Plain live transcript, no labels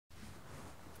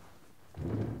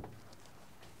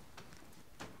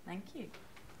you.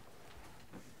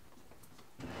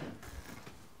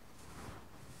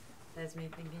 There's me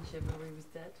thinking chivalry was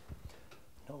dead.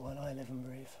 Not while I live and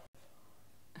breathe.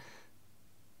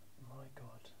 My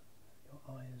God,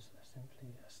 your eyes are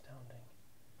simply astounding.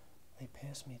 They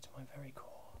pierce me to my very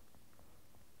core.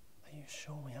 Are you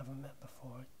sure we haven't met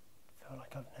before? I feel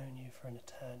like I've known you for an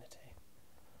eternity.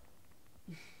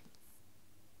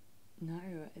 No,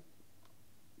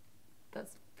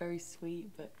 that's very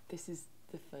sweet, but this is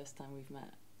the first time we've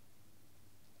met.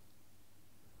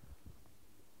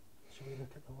 Shall we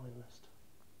look at the wine list?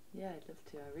 Yeah, I'd love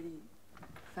to. I really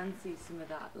fancy some of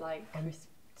that, like crisp.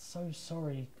 So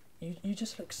sorry. You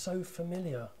just look so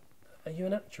familiar. Are you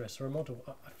an actress or a model?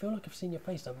 I feel like I've seen your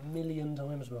face 1,000,000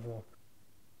 times before.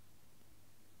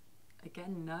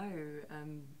 Again, no.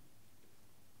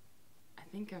 I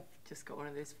think I've just got one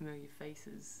of those familiar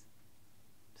faces.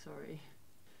 Sorry.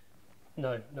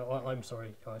 No, I'm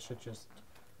sorry. I should just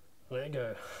let it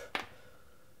go.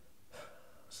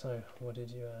 So, what did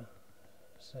you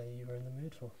say you were in the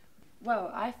mood for?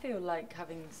 Well, I feel like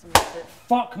having some of the...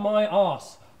 Fuck my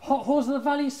arse! Hot Horse of the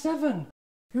Valley 7!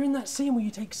 You're in that scene where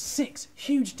you take 6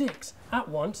 huge dicks at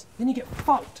once, then you get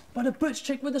fucked by the butch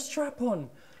chick with a strap on.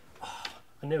 Oh,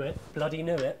 I knew it. Bloody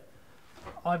knew it.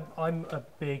 I'm a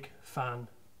big fan.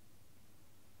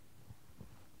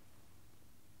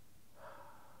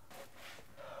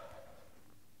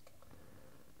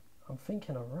 I'm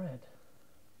thinking of red.